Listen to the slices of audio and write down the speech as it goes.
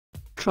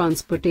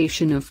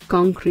Transportation of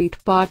Concrete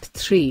Part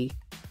 3.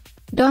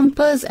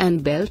 Dumpers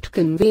and Belt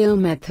Conveyor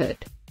Method.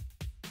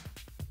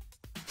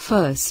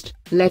 First,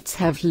 let's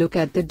have a look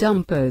at the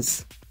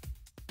dumpers.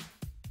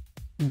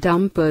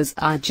 Dumpers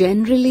are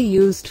generally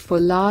used for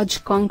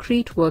large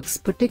concrete works,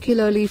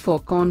 particularly for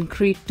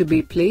concrete to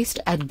be placed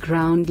at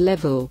ground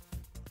level.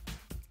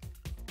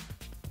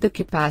 The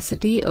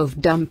capacity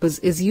of dumpers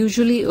is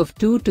usually of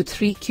 2 to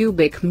 3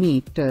 cubic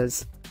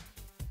meters.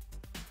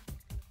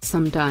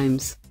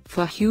 Sometimes,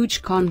 for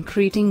huge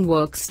concreting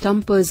works,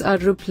 dumpers are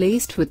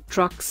replaced with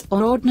trucks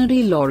or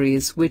ordinary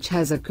lorries which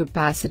has a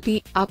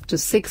capacity up to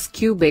 6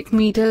 cubic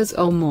meters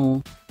or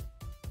more.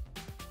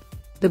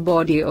 The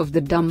body of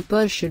the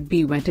dumper should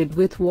be wetted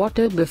with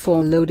water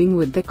before loading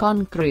with the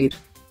concrete.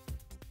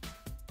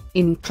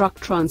 In truck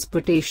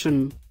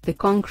transportation, the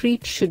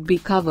concrete should be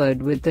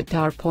covered with the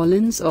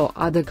tarpaulins or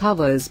other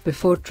covers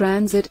before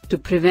transit to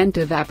prevent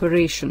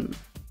evaporation.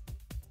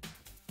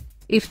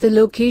 If the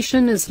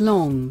location is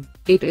long,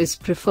 it is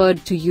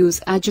preferred to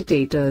use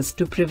agitators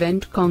to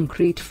prevent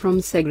concrete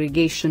from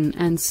segregation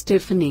and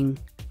stiffening.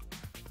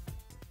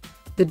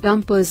 The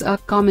dumpers are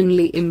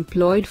commonly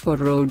employed for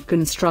road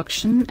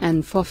construction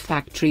and for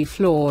factory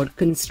floor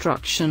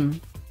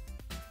construction.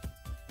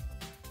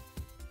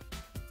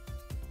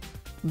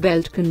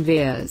 Belt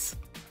conveyors.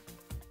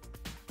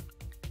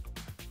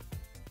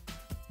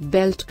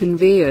 Belt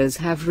conveyors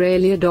have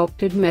rarely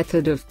adopted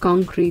method of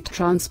concrete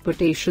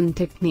transportation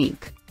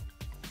technique.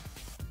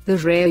 The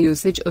rare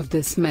usage of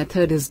this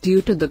method is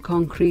due to the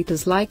concrete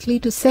is likely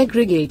to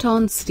segregate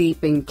on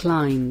steep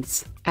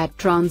inclines, at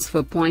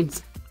transfer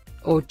points,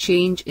 or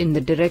change in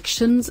the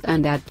directions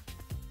and at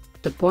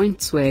the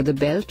points where the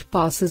belt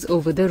passes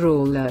over the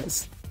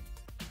rollers.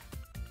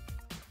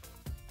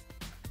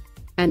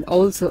 And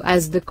also,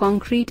 as the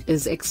concrete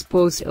is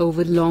exposed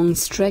over long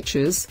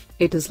stretches,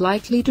 it is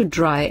likely to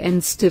dry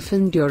and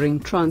stiffen during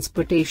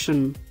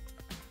transportation,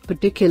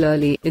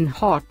 particularly in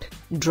hot,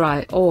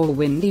 dry or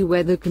windy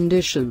weather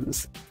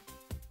conditions.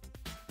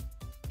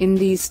 In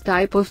these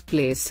type of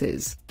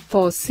places,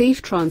 for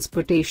safe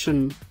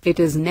transportation, it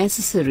is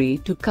necessary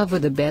to cover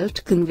the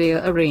belt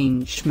conveyor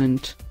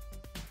arrangement.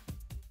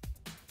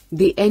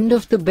 The end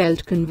of the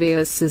belt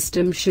conveyor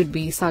system should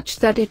be such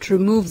that it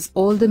removes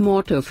all the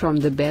mortar from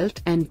the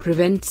belt and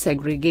prevents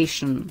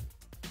segregation.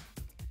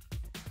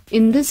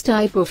 In this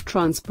type of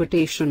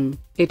transportation,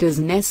 it is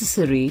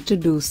necessary to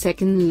do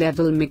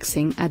second-level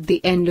mixing at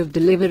the end of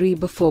delivery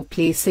before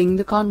placing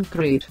the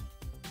concrete.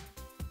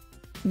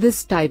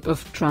 This type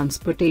of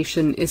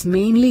transportation is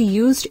mainly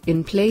used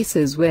in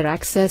places where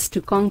access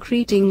to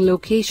concreting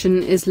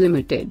location is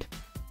limited.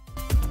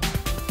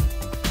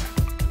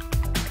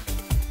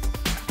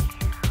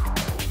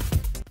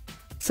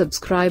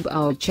 Subscribe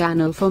our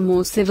channel for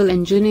more civil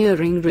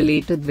engineering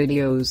related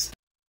videos.